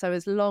under. So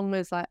as long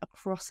as like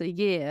across a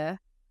year,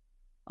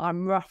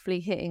 I'm roughly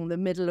hitting the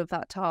middle of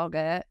that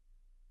target,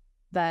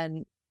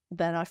 then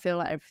I feel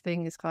like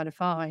everything is kind of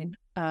fine.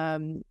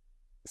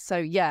 So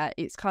yeah,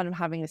 it's kind of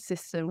having a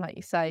system, like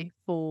you say,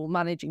 for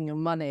managing your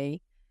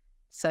money,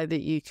 so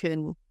that if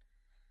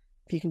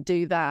you can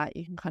do that,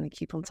 you can kind of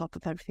keep on top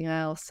of everything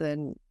else,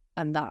 and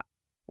that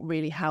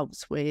really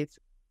helps with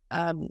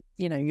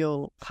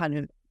your kind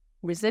of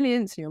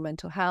resilience and your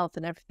mental health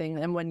and everything.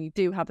 And when you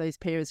do have those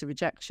periods of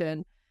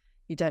rejection,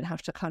 you don't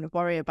have to kind of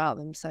worry about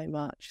them so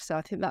much. So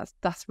I think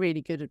that's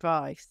really good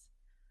advice.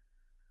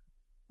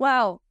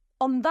 Well,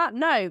 on that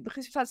note,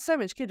 because we've had so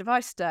much good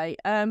advice today,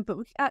 but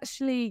we're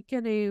actually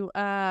going to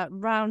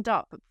round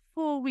up. But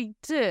before we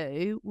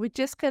do, we're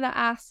just going to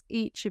ask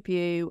each of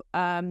you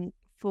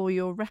for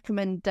your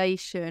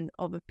recommendation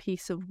of a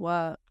piece of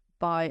work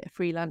by a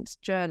freelance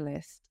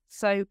journalist.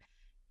 So,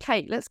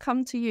 Kate, let's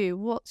come to you.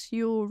 What's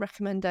your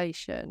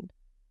recommendation?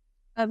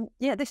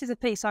 Yeah, this is a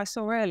piece I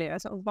saw earlier,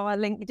 sort of via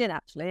LinkedIn,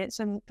 actually. It's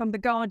from The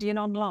Guardian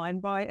Online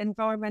by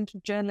environmental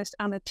journalist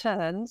Anna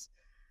Turns.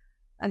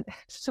 And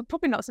so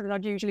probably not something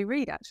I'd usually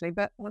read, actually,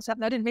 but what's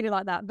happened, I didn't really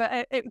like that.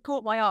 But it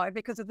caught my eye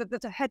because of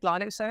the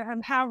headline. It was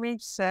how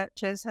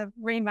researchers have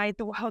remade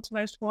the world's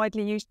most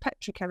widely used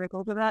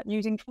petrochemicals without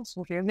using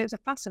fossil fuel. And it's a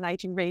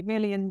fascinating read,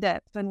 really in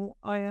depth, and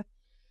I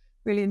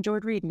really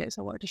enjoyed reading it,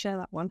 so I wanted to share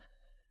that one.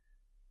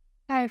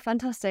 Oh,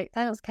 fantastic.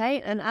 Thanks,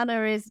 Kate. And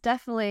Anna is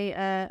definitely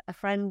a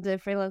friend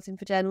of Freelancing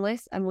for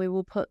Journalists, and we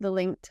will put the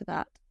link to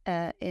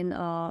that in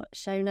our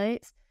show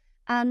notes.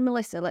 And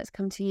Melissa, let's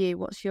come to you.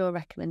 What's your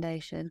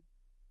recommendation?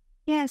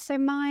 Yeah, so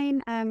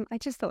mine, I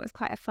just thought it was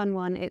quite a fun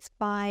one. It's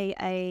by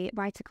a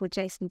writer called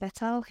Jason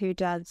Vettel, who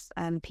does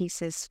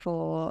pieces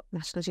for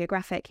National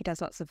Geographic. He does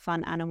lots of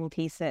fun animal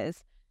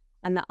pieces.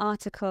 And the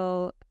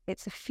article,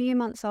 it's a few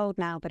months old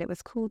now, but it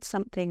was called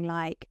something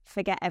like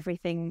 "Forget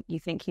Everything You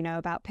Think You Know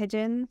About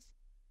Pigeons."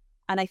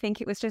 And I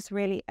think it was just a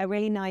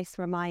really nice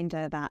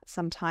reminder that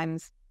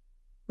sometimes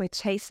we're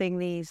chasing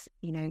these,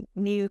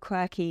 new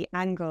quirky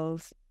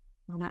angles,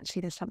 and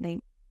actually there's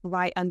something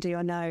right under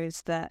your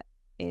nose that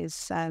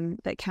is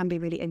that can be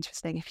really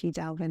interesting if you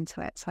delve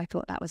into it. So I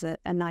thought that was a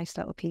nice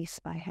little piece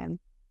by him.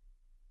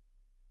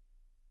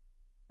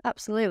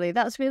 Absolutely.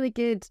 That's really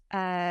good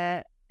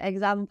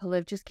example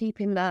of just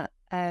keeping that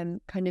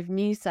kind of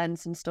news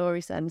sense and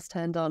story sense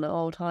turned on at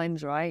all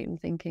times, right? And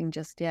thinking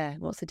just,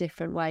 what's a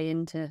different way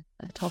into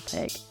a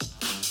topic?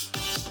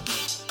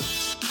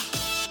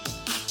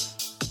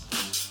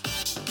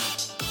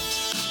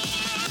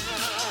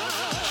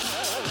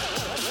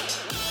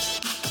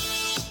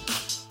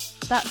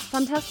 That's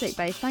fantastic,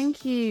 both.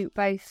 Thank you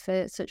both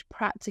for such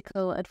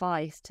practical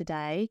advice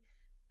today.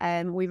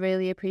 We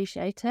really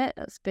appreciate it.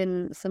 That's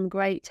been some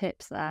great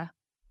tips there.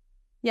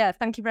 Yeah,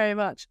 thank you very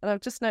much. And I've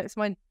just noticed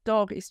my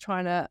dog is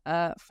trying to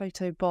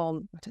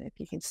photobomb. I don't know if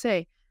you can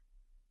see.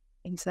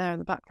 He's there in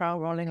the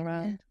background rolling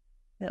around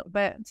a little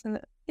bit.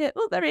 Yeah,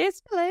 oh, there he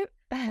is. Hello.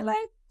 Hello.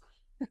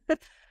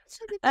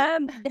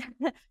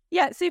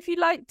 So if you'd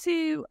like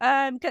to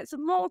get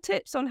some more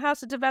tips on how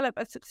to develop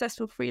a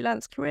successful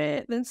freelance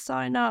career, then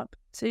sign up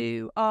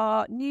to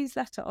our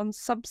newsletter on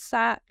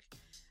Substack.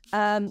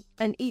 And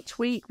each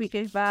week we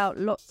give out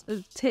lots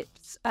of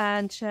tips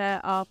and share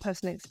our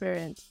personal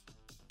experience.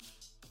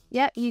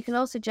 Yeah, you can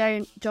also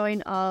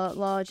join our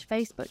large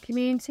Facebook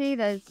community.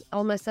 There's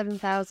almost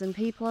 7,000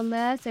 people on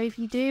there. So if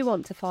you do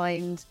want to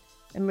find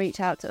and reach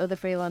out to other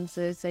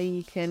freelancers so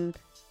you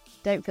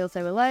don't feel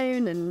so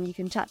alone, and you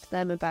can chat to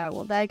them about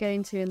what they're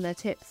going to and their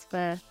tips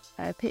for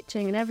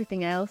pitching and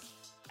everything else,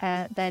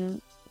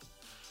 then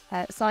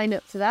sign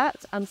up to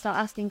that and start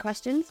asking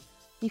questions.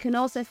 You can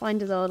also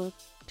find us on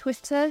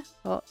Twitter,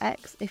 or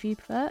X if you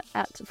prefer,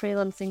 at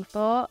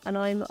Freelancing4, and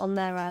I'm on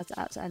there as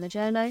at Anna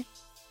Journo.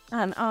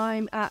 And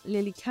I'm at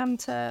Lily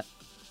Cantor.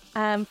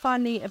 And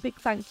finally, a big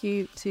thank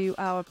you to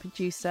our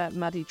producer,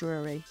 Maddie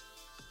Drury.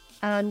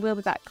 And we'll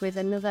be back with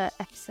another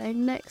episode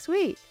next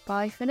week.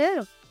 Bye for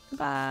now.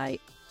 Bye.